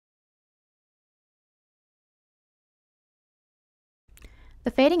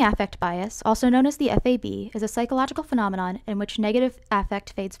The fading affect bias, also known as the FAB, is a psychological phenomenon in which negative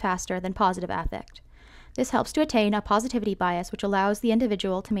affect fades faster than positive affect. This helps to attain a positivity bias which allows the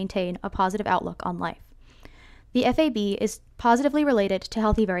individual to maintain a positive outlook on life. The FAB is positively related to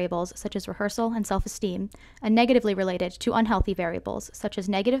healthy variables such as rehearsal and self-esteem, and negatively related to unhealthy variables such as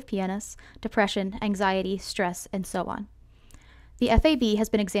negative PNS, depression, anxiety, stress, and so on. The FAB has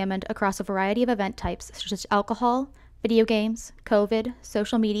been examined across a variety of event types such as alcohol, video games, COVID,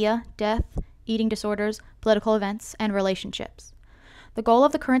 social media, death, eating disorders, political events, and relationships. The goal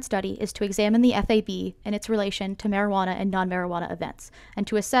of the current study is to examine the FAB and its relation to marijuana and non-marijuana events, and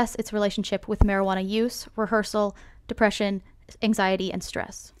to assess its relationship with marijuana use, rehearsal, depression, anxiety, and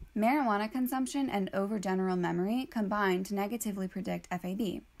stress. Marijuana consumption and overgeneral memory combine to negatively predict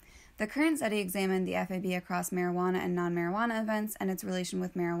FAB. The current study examined the FAB across marijuana and non-marijuana events and its relation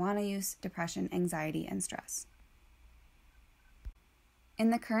with marijuana use, depression, anxiety, and stress. In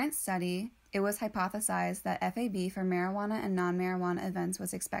the current study, it was hypothesized that FAB for marijuana and non-marijuana events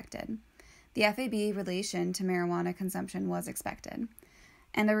was expected. The FAB relation to marijuana consumption was expected,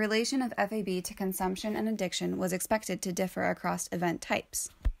 and the relation of FAB to consumption and addiction was expected to differ across event types.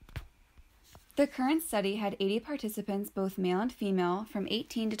 The current study had 80 participants, both male and female, from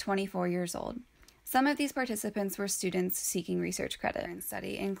 18 to 24 years old. Some of these participants were students seeking research credit in the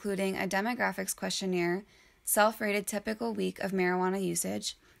study, including a demographics questionnaire, self-rated typical week of marijuana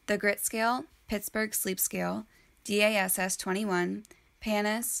usage, the Grit Scale, Pittsburgh Sleep Scale, DASS 21,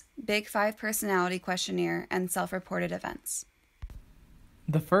 PANIS, Big 5 Personality Questionnaire, and self-reported events.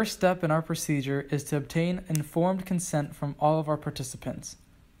 The first step in our procedure is to obtain informed consent from all of our participants.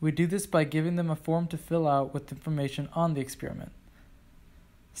 We do this by giving them a form to fill out with information on the experiment.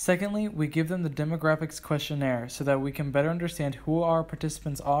 Secondly, we give them the demographics questionnaire so that we can better understand who our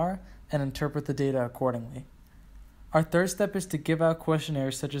participants are and interpret the data accordingly. Our third step is to give out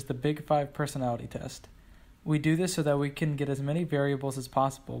questionnaires such as the Big 5 personality test. We do this so that we can get as many variables as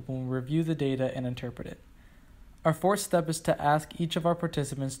possible when we review the data and interpret it. Our fourth step is to ask each of our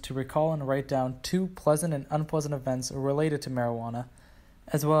participants to recall and write down 2 pleasant and unpleasant events related to marijuana,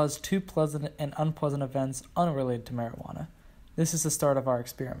 as well as 2 pleasant and unpleasant events unrelated to marijuana. This is the start of our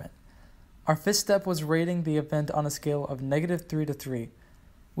experiment. Our fifth step was rating the event on a scale of -3 to 3.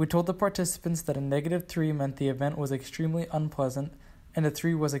 We told the participants that a -3 meant the event was extremely unpleasant and a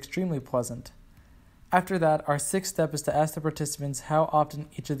 3 was extremely pleasant. After that, our sixth step is to ask the participants how often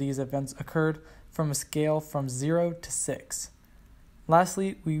each of these events occurred from a scale from 0 to 6.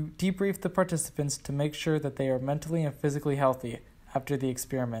 Lastly, we debrief the participants to make sure that they are mentally and physically healthy after the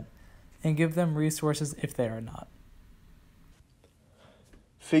experiment, and give them resources if they are not.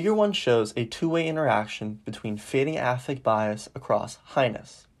 Figure 1 shows a two-way interaction between fading affect bias across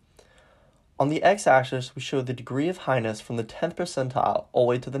highness. On the x-axis, we show the degree of highness from the 10th percentile all the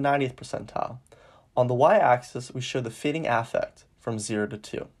way to the 90th percentile. On the y-axis, we show the fading affect from 0 to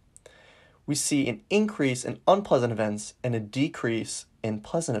 2. We see an increase in unpleasant events and a decrease in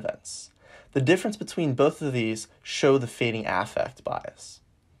pleasant events. The difference between both of these show the fading affect bias.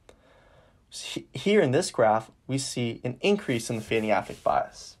 Here in this graph, we see an increase in the fading affect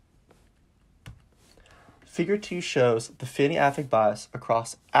bias. Figure 2 shows the fading affect bias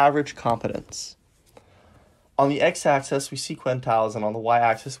across average competence. On the x-axis, we see quintiles, and on the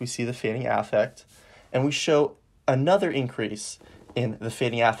y-axis, we see the fading affect, and we show another increase in the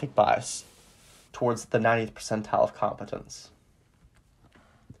fading affect bias towards the 90th percentile of competence.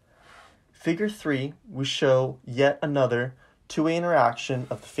 Figure 3, we show yet another two-way interaction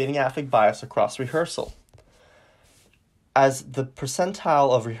of the fading affect bias across rehearsal. As the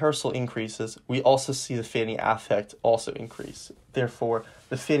percentile of rehearsal increases, we also see the fading affect also increase. Therefore,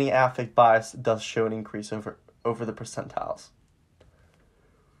 the fading affect bias does show an increase over the percentiles.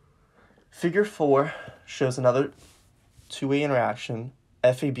 Figure 4 shows another two-way interaction,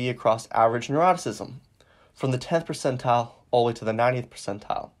 FAB across average neuroticism, from the 10th percentile all the way to the 90th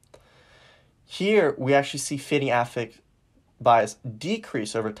percentile. Here, we actually see fading affect bias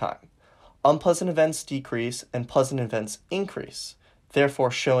decrease over time. Unpleasant events decrease and pleasant events increase,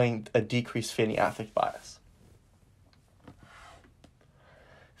 therefore showing a decreased fading affect bias.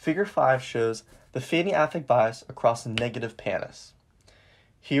 Figure 5 shows the fading affect bias across negative PANIS.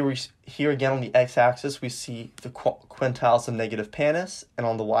 Here again on the x-axis we see the quintiles of negative PANIS, and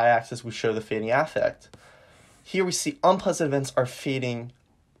on the y-axis we show the fading affect. Here we see unpleasant events are fading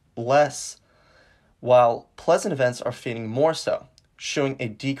less, while pleasant events are fading more so, showing a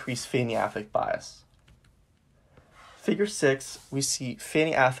decreased fading affect bias. Figure 6, we see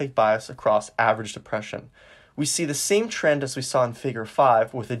fading affect bias across average depression. We see the same trend as we saw in Figure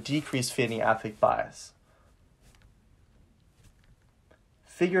 5 with a decreased fading affect bias.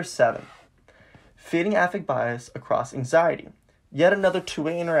 Figure 7. Fading affect bias across anxiety. Yet another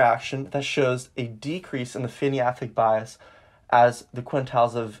two-way interaction that shows a decrease in the fading affect bias as the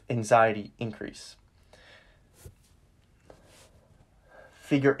quintiles of anxiety increase.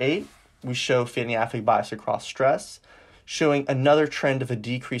 Figure 8, we show fading affect bias across stress, showing another trend of a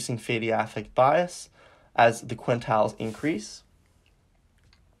decreasing fading affect bias as the quintiles increase.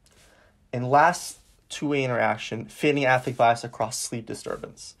 And last two-way interaction, fading affect bias across sleep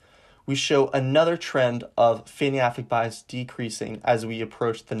disturbance. We show another trend of fading affect bias decreasing as we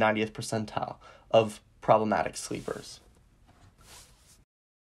approach the 90th percentile of problematic sleepers.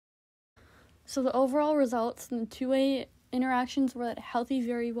 So the overall results in the two-way interactions were that healthy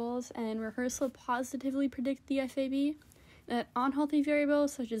variables and rehearsal positively predict the FAB, that unhealthy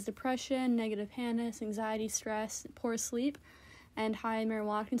variables such as depression, negative PANIS, anxiety, stress, poor sleep, and high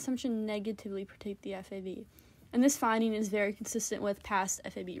marijuana consumption negatively predict the FAB. And this finding is very consistent with past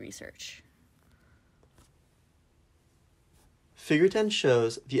FAB research. Figure 10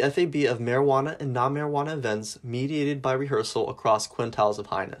 shows the FAB of marijuana and non-marijuana events mediated by rehearsal across quintiles of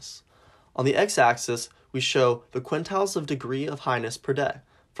highness. On the x-axis, we show the quintiles of degree of highness per day,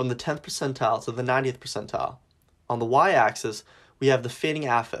 from the 10th percentile to the 90th percentile. On the y-axis, we have the fading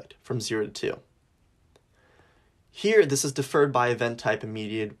affect from 0 to 2. Here, this is deferred by event type and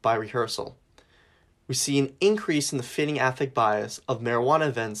mediated by rehearsal. We see an increase in the fading affect bias of marijuana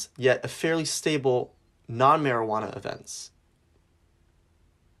events, yet a fairly stable non-marijuana events.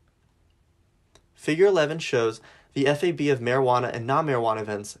 Figure 11 shows the FAB of marijuana and non-marijuana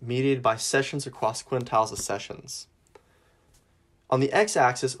events mediated by sessions across quintiles of sessions. On the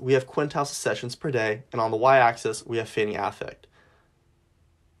x-axis, we have quintiles of sessions per day, and on the y-axis, we have fading affect.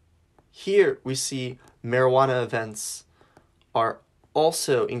 Here, we see marijuana events are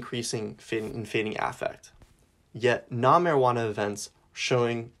also increasing in fading affect, yet non-marijuana events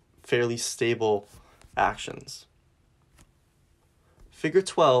showing fairly stable actions. Figure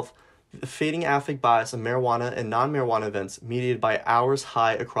 12, the fading affect bias of marijuana and non-marijuana events mediated by hours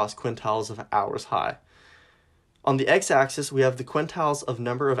high across quintiles of hours high. On the x-axis, we have the quintiles of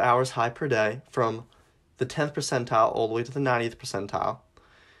number of hours high per day from the 10th percentile all the way to the 90th percentile.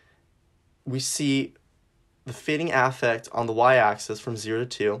 We see the fading affect on the y-axis from 0 to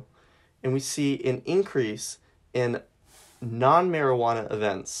 2, and we see an increase in non-marijuana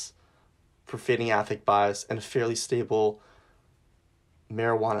events for fading affect bias and fairly stable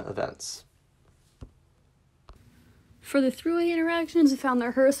marijuana events. For the three-way interactions, we found that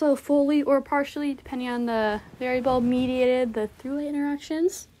rehearsal fully or partially, depending on the variable, mediated the three-way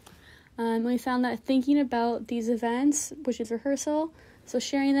interactions. We found that thinking about these events, which is rehearsal, so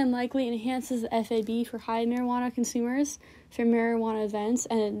sharing them likely enhances the FAB for high marijuana consumers for marijuana events,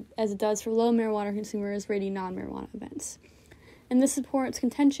 and as it does for low marijuana consumers rating non-marijuana events. And this supports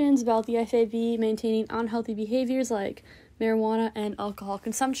contentions about the FAB maintaining unhealthy behaviors like marijuana and alcohol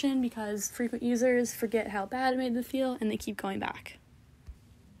consumption, because frequent users forget how bad it made them feel and they keep going back.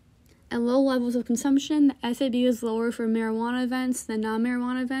 At low levels of consumption, the FAB is lower for marijuana events than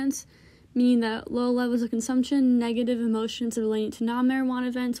non-marijuana events, meaning that at low levels of consumption, negative emotions relating to non-marijuana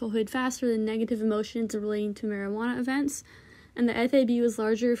events will fade faster than negative emotions relating to marijuana events, and the FAB was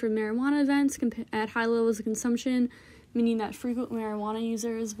larger for marijuana events at high levels of consumption, meaning that frequent marijuana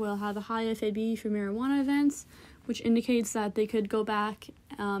users will have a high FAB for marijuana events, which indicates that they could go back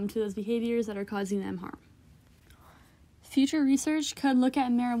to those behaviors that are causing them harm. Future research could look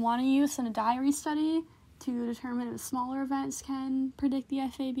at marijuana use in a diary study to determine if smaller events can predict the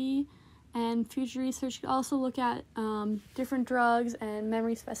FAB, and future research could also look at different drugs and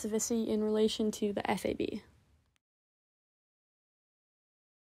memory specificity in relation to the FAB.